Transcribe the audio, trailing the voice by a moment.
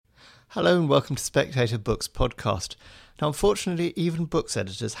Hello and welcome to Spectator Books podcast. Now, unfortunately, even books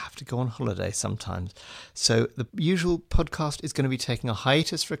editors have to go on holiday sometimes. So the usual podcast is going to be taking a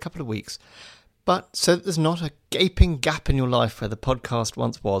hiatus for a couple of weeks. But so that there's not a gaping gap in your life where the podcast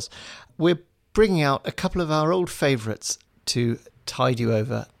once was, we're bringing out a couple of our old favourites to tide you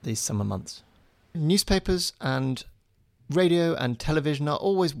over these summer months. Newspapers and radio and television are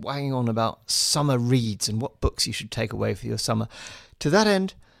always wagging on about summer reads and what books you should take away for your summer. To that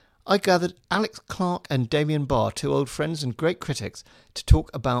end, I gathered Alex Clark and Damian Barr, two old friends and great critics, to talk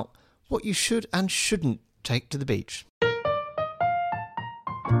about what you should and shouldn't take to the beach.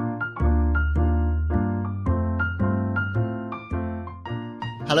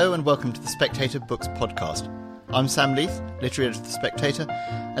 Hello and welcome to the Spectator Books podcast. I'm Sam Leith, literary editor of The Spectator,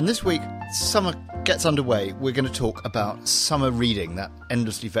 and this week, summer gets underway. We're going to talk about summer reading, that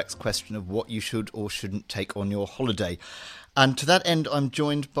endlessly vexed question of what you should or shouldn't take on your holiday. And to that end, I'm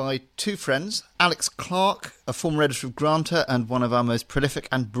joined by two friends, Alex Clark, a former editor of Granta and one of our most prolific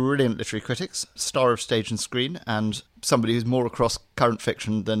and brilliant literary critics, star of stage and screen, and somebody who's more across current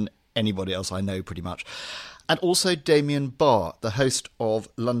fiction than anybody else I know, pretty much. And also Damian Barr, the host of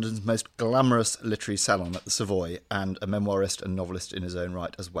London's most glamorous literary salon at the Savoy, and a memoirist and novelist in his own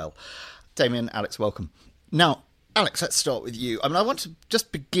right as well. Damian, Alex, welcome. Now, Alex, let's start with you. I want to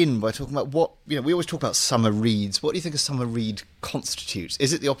just begin by talking about what, we always talk about summer reads. What do you think a summer read constitutes?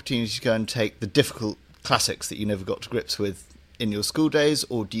 Is it the opportunity to go and take the difficult classics that you never got to grips with in your school days,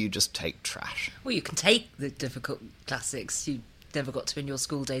 or do you just take trash? Well, you can take the difficult classics you never got to in your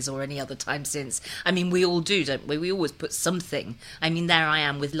school days or any other time since. We all do, don't we? We always put something. There I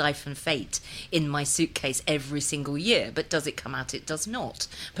am with Life and Fate in my suitcase every single year, but does it come out? It does not.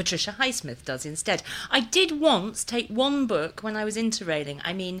 Patricia Highsmith does instead. I did once take one book when I was interrailing.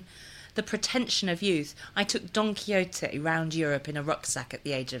 The Pretension of Youth. I took Don Quixote round Europe in a rucksack at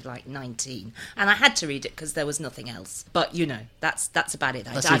the age of 19, and I had to read it because there was nothing else. But that's about it.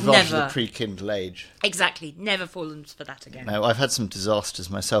 I've never the pre-Kindle age. Exactly, never fallen for that again. No, I've had some disasters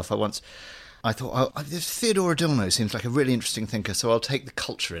myself. I thought, this Theodore Adorno seems like a really interesting thinker, so I'll take the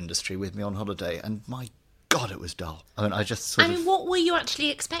culture industry with me on holiday, and my God, it was dull. What were you actually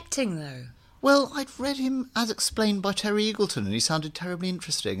expecting, though? Well, I'd read him as explained by Terry Eagleton, and he sounded terribly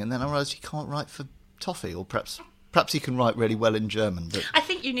interesting, and then I realised he can't write for toffee, or perhaps he can write really well in German. But I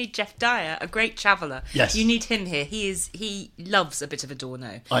think you need Jeff Dyer, a great traveller. Yes. You need him here. He loves a bit of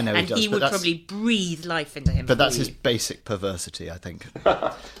Adorno. I know he does. And he would probably breathe life into him. But that's his basic perversity, I think.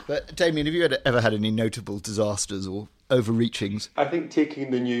 But Damian, have you ever had any notable disasters or overreachings? I think taking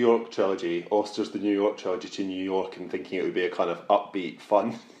the New York trilogy, Auster's The New York trilogy, to New York and thinking it would be a kind of upbeat,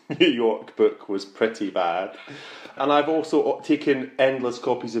 fun New York book was pretty bad. And I've also taken endless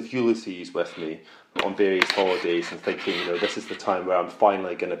copies of Ulysses with me on various holidays and thinking, this is the time where I'm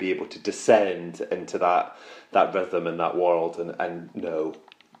finally going to be able to descend into that rhythm and that world. And no,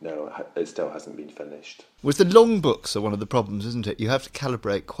 it still hasn't been finished. With the long books are one of the problems, isn't it? You have to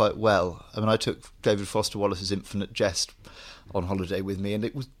calibrate quite well. I took David Foster Wallace's Infinite Jest on holiday with me, and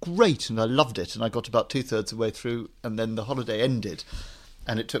it was great, and I loved it. And I got about 2/3 of the way through, and then the holiday ended.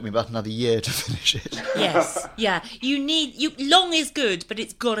 And it took me about another year to finish it. Yes, yeah. Long is good, but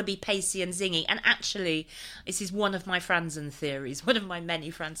it's got to be pacey and zingy. And actually, this is one of my Franzen theories, one of my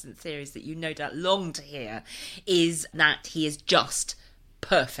many Franzen theories that you no doubt long to hear, is that he is just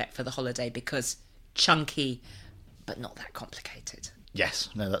perfect for the holiday because chunky, but not that complicated. Yes,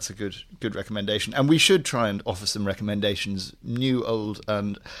 no, that's a good recommendation. And we should try and offer some recommendations, new, old,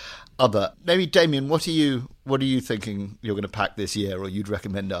 and other. Maybe, Damian, what are you thinking you're going to pack this year, or you'd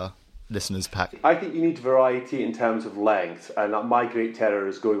recommend our listeners pack? I think you need variety in terms of length, and my great terror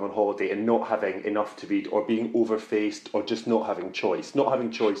is going on holiday and not having enough to read, or being overfaced, or just not having choice. Not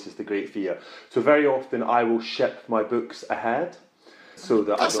having choice is the great fear. So very often I will ship my books ahead so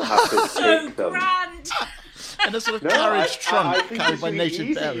that I don't have to take them. Grand! And a sort of carriage trunk carried by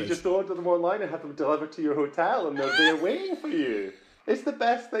native bearers. You just order them online and have them delivered to your hotel, and they're there waiting for you. It's the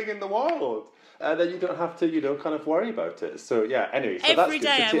best thing in the world. And then you don't have to, kind of worry about it. So, yeah, anyway. So Every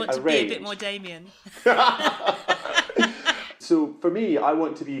day I want to be a bit more Damian. So for me, I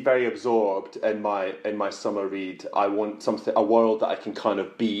want to be very absorbed in my summer read. I want a world that I can kind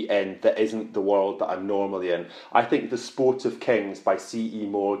of be in that isn't the world that I'm normally in. I think The Sport of Kings by C.E.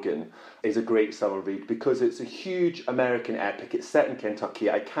 Morgan is a great summer read because it's a huge American epic. It's set in Kentucky.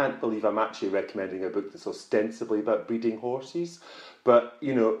 I can't believe I'm actually recommending a book that's ostensibly about breeding horses. But,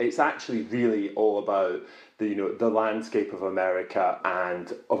 it's actually really all about the landscape of America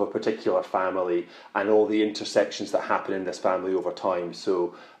and of a particular family and all the intersections that happen in this family over time.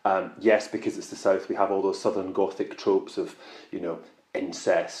 So, yes, because it's the South, we have all those Southern Gothic tropes of,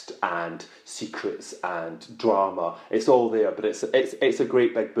 incest and secrets and drama. It's all there, but it's a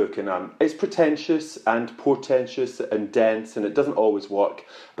great big book, and it's pretentious and portentous and dense, and it doesn't always work,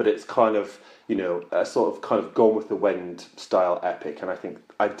 but it's kind of, a sort of kind of Gone with the Wind style epic, and I think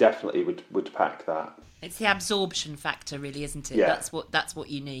I definitely would pack that. It's the absorption factor, really, isn't it? Yeah. That's what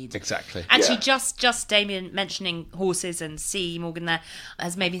you need. Exactly. Actually, just Damian mentioning horses and C. Morgan there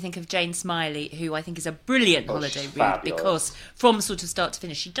has made me think of Jane Smiley, who I think is a brilliant holiday read, fabulous. because from sort of start to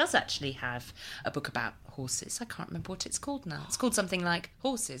finish, she does actually have a book about horses. I can't remember what it's called now. It's called something like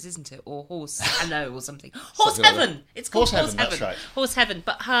Horses, isn't it? Or Horse Hello or something. Horse Something like Heaven. that. It's called Horse Heaven, that's right. Horse Heaven.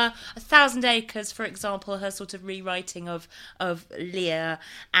 But her 1,000 Acres, for example, her sort of rewriting of Lear,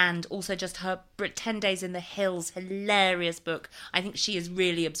 and also just her 10 Days in the Hills, hilarious book. I think she is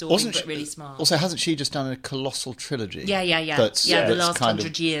really absorbing, but really smart. Also, hasn't she just done a colossal trilogy? Yeah. That's The last kind of,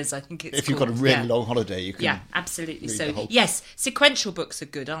 100 years, I think it's if you've got a called. really long holiday, you can... Yeah, absolutely. read So, the whole- yes, sequential books are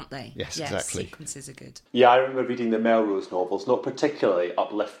good, aren't they? Yes, exactly. Sequences are good. Yeah, I remember reading the Melrose novels, not particularly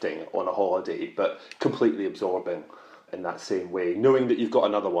uplifting on a holiday, but completely absorbing in that same way, knowing that you've got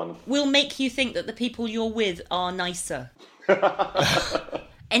another one. Will make you think that the people you're with are nicer.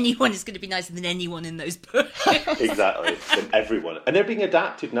 Anyone is going to be nicer than anyone in those books. Exactly, than everyone. And they're being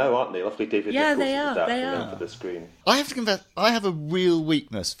adapted now, aren't they? Lovely David Yeah, Nichols they is are, adapting they them are. for the screen. I have to confess, I have a real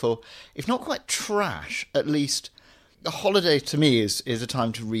weakness for, if not quite trash, at least a holiday to me is a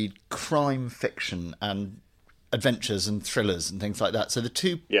time to read crime fiction and adventures and thrillers and things like that. So the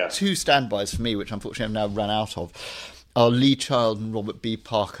two standbys for me, which unfortunately I've now run out of, are Lee Child and Robert B.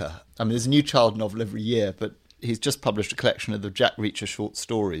 Parker. I mean, there's a new Child novel every year, but he's just published a collection of the Jack Reacher short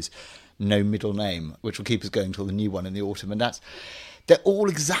stories, No Middle Name, which will keep us going till the new one in the autumn. And they're all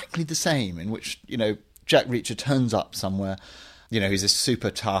exactly the same, in which, Jack Reacher turns up somewhere, he's a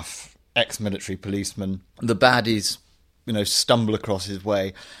super tough ex-military policeman. The baddies, stumble across his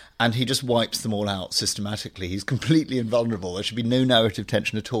way, and he just wipes them all out systematically. He's completely invulnerable. There should be no narrative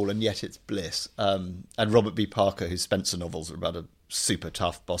tension at all, and yet it's bliss. And Robert B. Parker, whose Spencer novels are about a super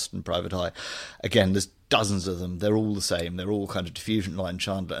tough Boston private eye. Again, there's dozens of them. They're all the same. They're all kind of Diffusion Line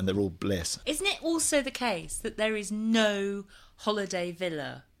Chandler, and they're all bliss. Isn't it also the case that there is no holiday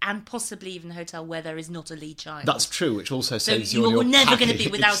villa and possibly even hotel where there is not a Lee Child? That's true, which also saves you you're on your never packing. going to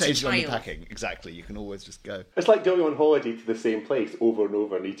be without It saves a you on the child. packing. Exactly. You can always just go. It's like going on holiday to the same place over and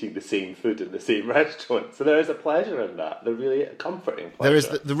over and eating the same food in the same restaurant. So there is a pleasure in that. They're really a comforting pleasure.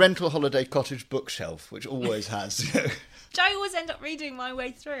 There is the rental holiday cottage bookshelf, which always has... Which I always end up reading my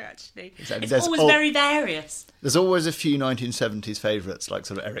way through, actually. Exactly. It's There's always all- very various. There's always a few 1970s favourites, like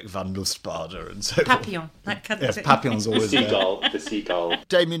sort of Eric van der Spade and so forth. Papillon, that kind of Yes, thing. Papillon's The always there. seagull.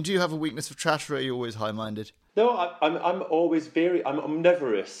 Damien, do you have a weakness for trash, or are you always high-minded? No, I'm always I'm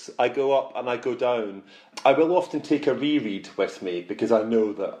omnivorous. I go up and I go down. I will often take a reread with me because I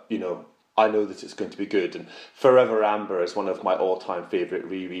know that, I know that it's going to be good. And Forever Amber is one of my all-time favourite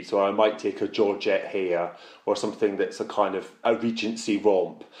rereads. Or I might take a Georgette Hare or something that's a kind of a Regency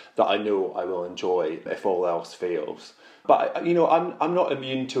romp that I know I will enjoy if all else fails. But, I'm not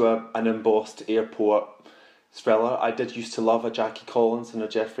immune to an embossed airport thriller. I did used to love a Jackie Collins and a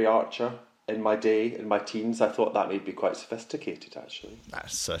Jeffrey Archer. In my teens, I thought that made me quite sophisticated, actually. That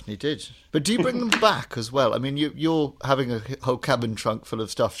certainly did. But do you bring them back as well? I mean, you're having a whole cabin trunk full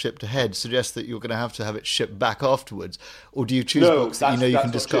of stuff shipped ahead suggests that you're going to have it shipped back afterwards, or do you choose books that you that's can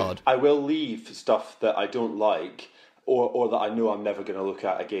not discard? true. I will leave stuff that I don't like or that I know I'm never going to look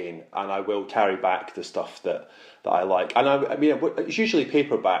at again, and I will carry back the stuff that I like. And I mean, it's usually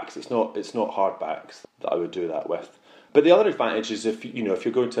paperbacks. It's not hardbacks that I would do that with. But the other advantage is if you're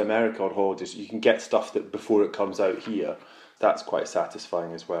going to America on holidays, you can get stuff that before it comes out here. That's quite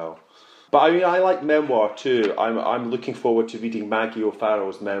satisfying as well. But I mean, I like memoir too. I'm looking forward to reading Maggie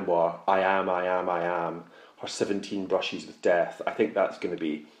O'Farrell's memoir, I Am, her 17 Brushes with Death. I think that's going to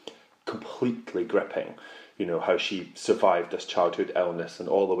be completely gripping, how she survived this childhood illness and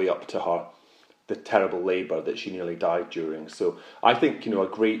all the way up to the terrible labour that she nearly died during. So I think,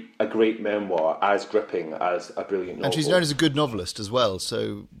 a great memoir, as gripping as a brilliant novel. And she's known as a good novelist as well,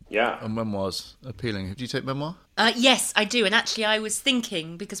 so Yeah. a memoir's appealing. Do you take memoir? Yes, I do. And actually, I was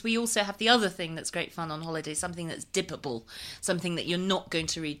thinking, because we also have the other thing that's great fun on holiday, something that's dippable, something that you're not going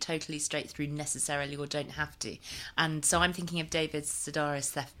to read totally straight through necessarily or don't have to. And so I'm thinking of David Sedaris'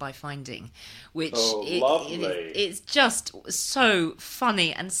 Theft by Finding, which lovely. it's just so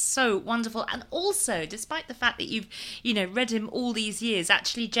funny and so wonderful. And also, despite the fact that you've, read him all these years,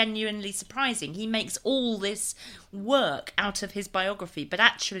 actually genuinely surprising. He makes all this work out of his biography, but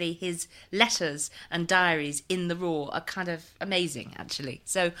actually his letters and diaries in the raw are kind of amazing, actually.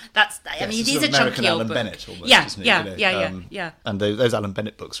 So that's, I mean, it is a chunky old book. Bennett almost, yeah, isn't it? Yeah. And those Alan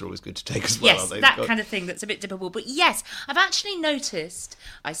Bennett books are always good to take as well. Yes, that kind of thing that's a bit dippable. But yes, I've actually noticed,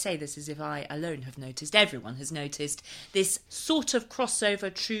 I say this as if I alone have noticed, everyone has noticed, this sort of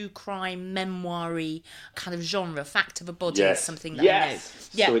crossover true crime memoir-y kind of genre. Fact of a Body is something that I know.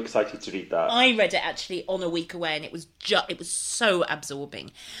 Yeah. So excited to read that. I read it actually on a week away, and it was so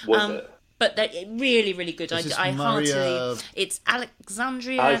absorbing. Was it? But they're really, really good. I heartily. It's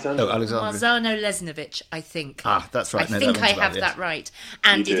Alexandria Marzano Lesnovich, I think. Ah, that's right. I think I have that right.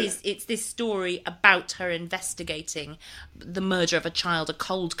 And it's this story about her investigating the murder of a child, a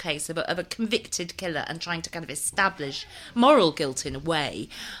cold case of a convicted killer, and trying to kind of establish moral guilt in a way,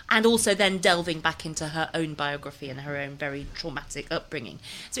 and also then delving back into her own biography and her own very traumatic upbringing.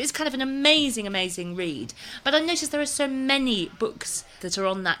 So it's kind of an amazing, amazing read. But I noticed there are so many books that are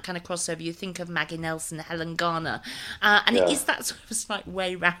on that kind of crossover. You think of Maggie Nelson, Helen Garner, and it is that sort of slight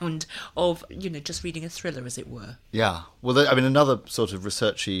way round of, just reading a thriller, as it were. Yeah. Well, another sort of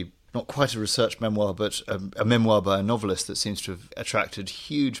researchy, not quite a research memoir, but a memoir by a novelist that seems to have attracted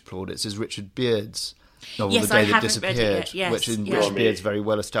huge plaudits is Richard Beard's novel, Yes, The Day I That haven't Disappeared, read it yet. Yes, Richard Beard's very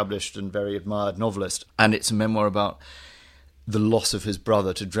well established and very admired novelist, and it's a memoir about the loss of his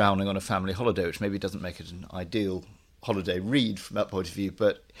brother to drowning on a family holiday, which maybe doesn't make it an ideal holiday read from that point of view,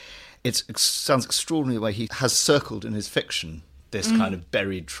 but it sounds extraordinary the way he has circled in his fiction this kind of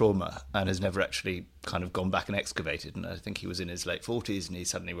buried trauma and has never actually kind of gone back and excavated. And I think he was in his late 40s and he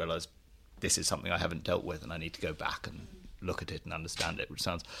suddenly realised, this is something I haven't dealt with and I need to go back and look at it and understand it, which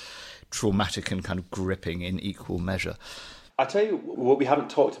sounds traumatic and kind of gripping in equal measure. I tell you what we haven't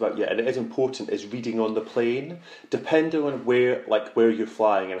talked about yet, and it is important, is reading on the plane. Depending on where you're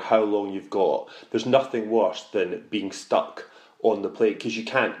flying and how long you've got, there's nothing worse than being stuck on the plane, because you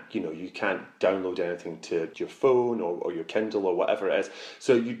can't download anything to your phone or your Kindle or whatever it is.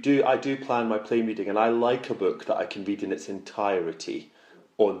 So I do plan my plane reading, and I like a book that I can read in its entirety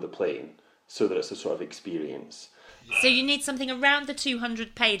on the plane, so that it's a sort of experience. So you need something around the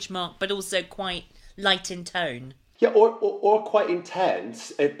 200-page mark, but also quite light in tone. Yeah, or quite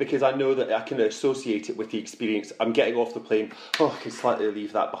intense, because I know that I can associate it with the experience. I'm getting off the plane, I can slightly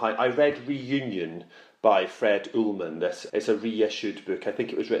leave that behind. I read Reunion by Fred Ullman. It's a reissued book. I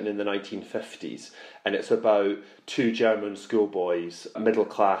think it was written in the 1950s, and it's about two German schoolboys,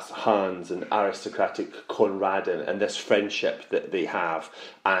 middle-class Hans and aristocratic Konradin, and this friendship that they have.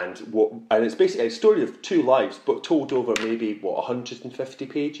 And it's basically a story of two lives, but told over maybe 150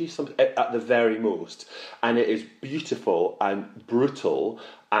 pages, at the very most. And it is beautiful and brutal,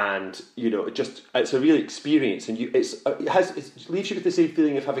 and it's a real experience. And it leaves you with the same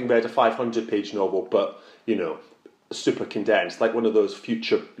feeling of having read a 500-page novel, but super condensed, like one of those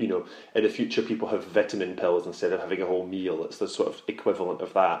future, in the future people have vitamin pills instead of having a whole meal. It's the sort of equivalent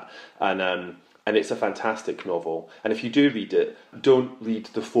of that. And it's a fantastic novel. And if you do read it, don't read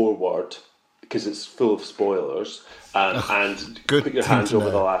the foreword, because it's full of spoilers. And put your hands over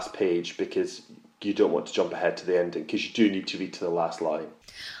the last page, because you don't want to jump ahead to the ending, because you do need to read to the last line.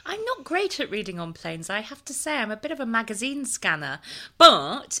 I'm not great at reading on planes, I have to say. I'm a bit of a magazine scanner.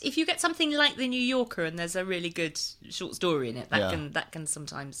 But if you get something like The New Yorker and there's a really good short story in it, that can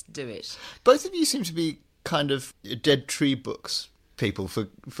sometimes do it. Both of you seem to be kind of dead tree books people for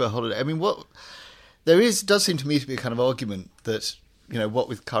holiday. I mean, does seem to me to be a kind of argument that, what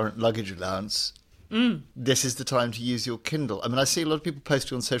with current luggage allowance, this is the time to use your Kindle. I mean, I see a lot of people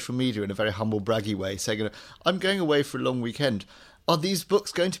posting on social media in a very humble, braggy way, saying, I'm going away for a long weekend. Are these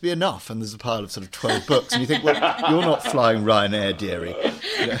books going to be enough? And there's a pile of sort of 12 books. And you think, well, you're not flying Ryanair, dearie.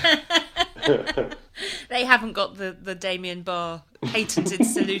 They haven't got the Damian Barr patented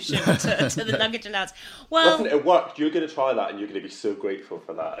solution to the luggage allowance. Well, listen, it worked. You're going to try that and you're going to be so grateful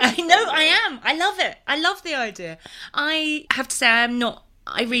for that. I know, I am. I love it. I love the idea. I have to say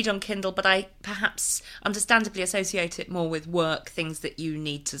I read on Kindle, but I perhaps understandably associate it more with work, things that you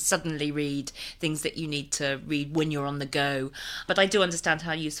need to suddenly read, things that you need to read when you're on the go. But I do understand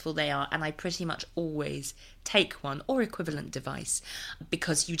how useful they are, and I pretty much always take one or equivalent device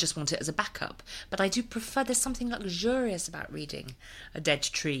because you just want it as a backup. But I do prefer, there's something luxurious about reading a dead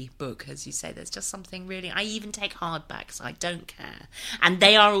tree book, as you say. There's just something really, I even take hardbacks, I don't care. And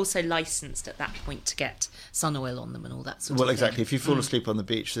they are also licensed at that point to get sun oil on them and all that sort of thing. Well, exactly. If you fall asleep on the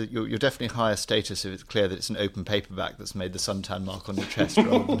beach, you're definitely higher status if it's clear that it's an open paperback that's made the suntan mark on your chest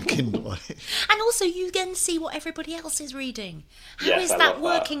rather than a Kindle on it. And also you then see what everybody else is reading. How Yes, is I that love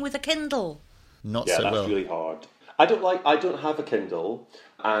working with a Kindle? Not Yeah, so that's well. really hard. I don't have a Kindle,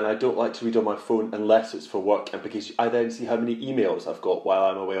 and I don't like to read on my phone unless it's for work, and because I then see how many emails I've got while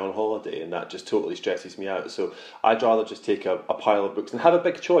I'm away on holiday, and that just totally stresses me out. So I'd rather just take a pile of books and have a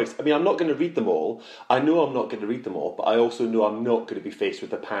big choice. I mean, I'm not going to read them all. I know I'm not going to read them all, but I also know I'm not going to be faced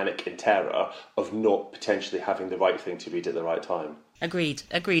with the panic and terror of not potentially having the right thing to read at the right time. Agreed.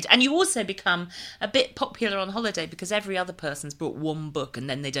 And you also become a bit popular on holiday because every other person's brought one book and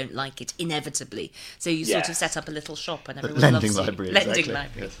then they don't like it, inevitably. So you sort of set up a little shop and everyone lending loves library, you. Lending exactly.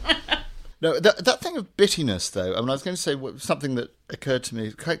 library. Yes. No, that thing of bittiness, though, I mean, I was going to say something that occurred to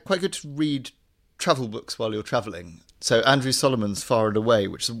me, quite good to read travel books while you're travelling. So Andrew Solomon's Far and Away,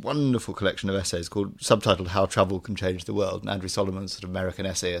 which is a wonderful collection of essays subtitled How Travel Can Change the World. And Andrew Solomon's sort of American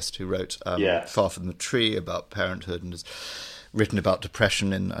essayist who wrote Far From the Tree about parenthood and has written about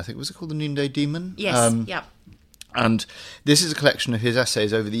depression in, I think, was it called The Noonday Demon? Yes, yeah. And this is a collection of his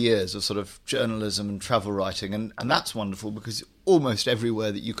essays over the years of sort of journalism and travel writing. And that's wonderful because almost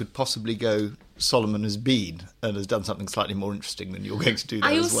everywhere that you could possibly go, Solomon has been and has done something slightly more interesting than you're going to do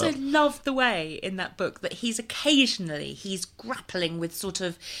there as well. I also love the way in that book that he's grappling with sort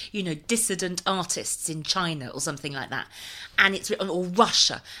of, dissident artists in China or something like that. And it's or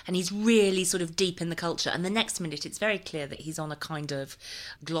Russia, and he's really sort of deep in the culture. And the next minute, it's very clear that he's on a kind of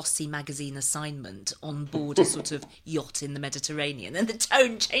glossy magazine assignment on board a sort of yacht in the Mediterranean. And the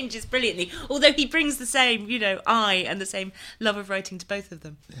tone changes brilliantly, although he brings the same, eye and the same love of writing to both of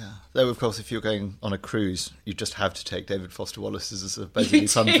them. Yeah. Though, of course, if you're going on a cruise, you just have to take David Foster Wallace's as basically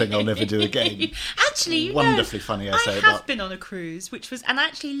something I'll never do again. Actually, wonderfully funny essay. I have been on a cruise, and I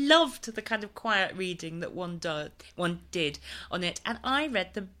actually loved the kind of quiet reading that one did on it. And I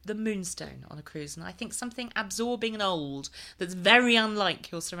read the Moonstone on a cruise, and I think something absorbing and old that's very unlike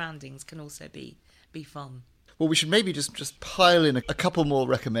your surroundings can also be fun. Well, we should maybe just pile in a couple more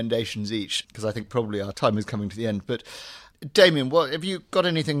recommendations each, because I think probably our time is coming to the end. But Damian, have you got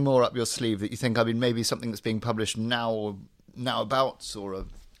anything more up your sleeve that you think, maybe something that's being published now or now-abouts, or a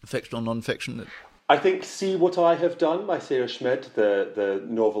fiction or non-fiction? I think See What I Have Done by Sarah Schmidt, the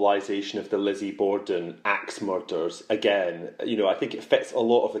novelisation of the Lizzie Borden axe murders. Again, I think it fits a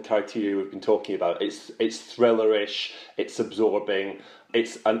lot of the criteria we've been talking about. It's thrillerish, it's absorbing,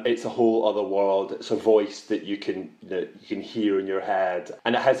 it's a whole other world. It's a voice that you can hear in your head,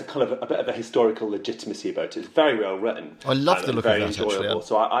 and it has a kind of a bit of a historical legitimacy about it. It's very well written. I love the look of that, enjoyable. Actually.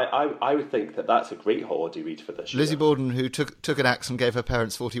 So I would think that's a great holiday read for this year. Lizzie Borden, who took an axe and gave her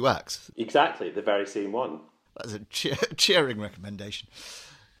parents 40 whacks. Exactly, the very same one. That's a cheering recommendation.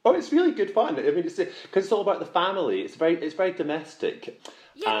 Oh, it's really good fun. I mean, because it's all about the family. It's very domestic.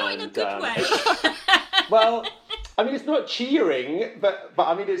 Yeah, not in a good way. Well, I mean, it's not cheering, but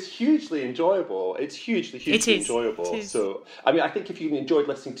I mean, it's hugely enjoyable. It's hugely enjoyable. It is. So, I mean, I think if you enjoyed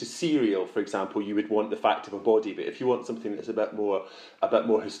listening to Serial, for example, you would want The Fact of a Body. But if you want something that's a bit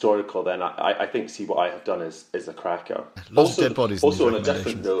more historical, then I think See What I Have Done is a cracker. Lots of dead bodies. Also, on a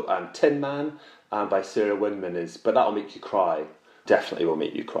different note, Tin Man by Sarah Winman but that'll make you cry. Definitely will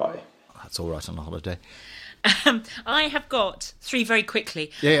make you cry. That's all right on a holiday. I have got three very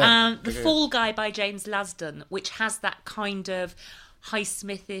quickly. Yeah. The Fall Guy by James Lasdon, which has that kind of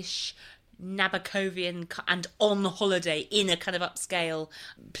Highsmithish, Nabokovian and on holiday in a kind of upscale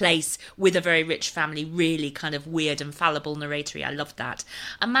place with a very rich family, really kind of weird and fallible narratory. I loved that.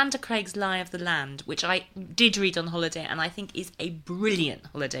 Amanda Craig's Lie of the Land, which I did read on holiday and I think is a brilliant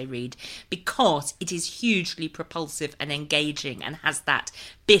holiday read because it is hugely propulsive and engaging and has that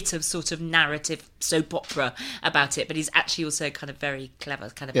bit of sort of narrative soap opera about it, but he's actually also kind of very clever,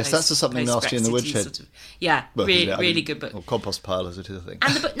 kind of that's the Something Nasty in the Woodshed. Sort of, really good book. Or compost pile, as it is, I think.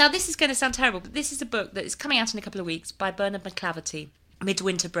 And the book, now this is going to sound terrible, but this is a book that is coming out in a couple of weeks by Bernard McClaverty,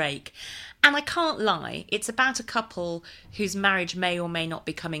 Midwinter Break. And I can't lie, it's about a couple whose marriage may or may not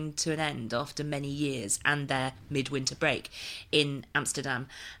be coming to an end after many years and their midwinter break in Amsterdam.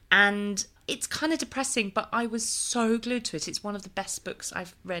 And it's kind of depressing, but I was so glued to it. It's one of the best books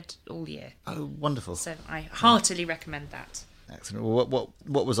I've read all year. Oh, wonderful. So I heartily recommend that. Excellent. Well,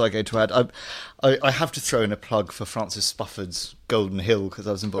 what was I going to add? I have to throw in a plug for Francis Spufford's Golden Hill because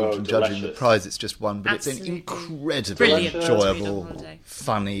I was involved in judging the prize. It's just won, but Absolutely. It's an incredibly enjoyable, Brilliant.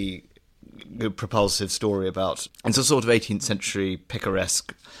 funny, propulsive story about... It's a sort of 18th century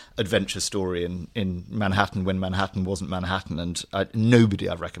picaresque adventure story in Manhattan when Manhattan wasn't Manhattan, and nobody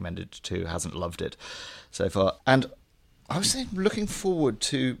I've recommended it to hasn't loved it so far. And I was looking forward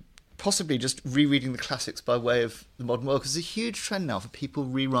to possibly just rereading the classics by way of the modern world, because there's a huge trend now for people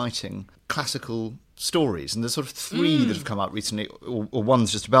rewriting classical stories, and there's sort of three that have come out recently, or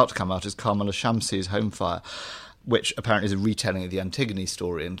one's just about to come out, is Kamala Shamsi's Homefire, which apparently is a retelling of the Antigone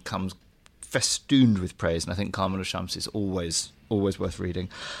story and comes festooned with praise, and I think Kamala Shamsi is always always worth reading.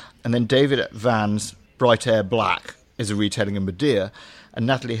 And then David Van's Bright Air Black is a retelling of Medea, and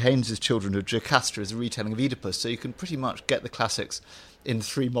Natalie Haynes' Children of Jocasta is a retelling of Oedipus, so you can pretty much get the classics in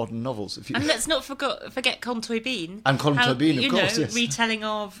 3 modern novels. And let's not forget Contoibine. And Contoibine, of course, yes. Retelling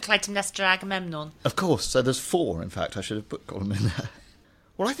of Clytemnestra Agamemnon. Of course, so there's 4, in fact. I should have put column in there.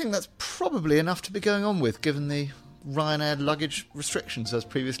 Well, I think that's probably enough to be going on with, given the Ryanair luggage restrictions, as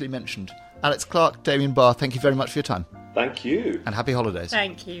previously mentioned. Alex Clark, Damian Barr, thank you very much for your time. Thank you. And happy holidays.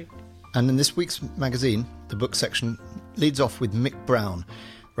 Thank you. And in this week's magazine, the book section leads off with Mick Brown,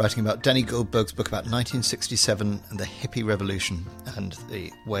 writing about Danny Goldberg's book about 1967 and the hippie revolution and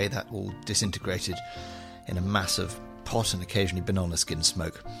the way that all disintegrated in a massive pot and occasionally banana skin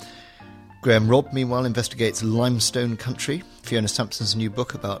smoke. Graham Robb, meanwhile, investigates limestone country, Fiona Sampson's new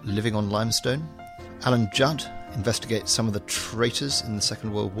book about living on limestone. Alan Judd investigates some of the traitors in the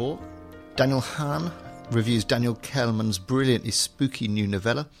Second World War. Daniel Hahn reviews Daniel Kehlmann's brilliantly spooky new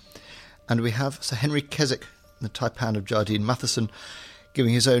novella. And we have Sir Henry Keswick, the taipan of Jardine Matheson,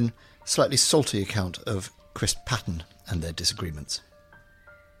 giving his own slightly salty account of Chris Patton and their disagreements.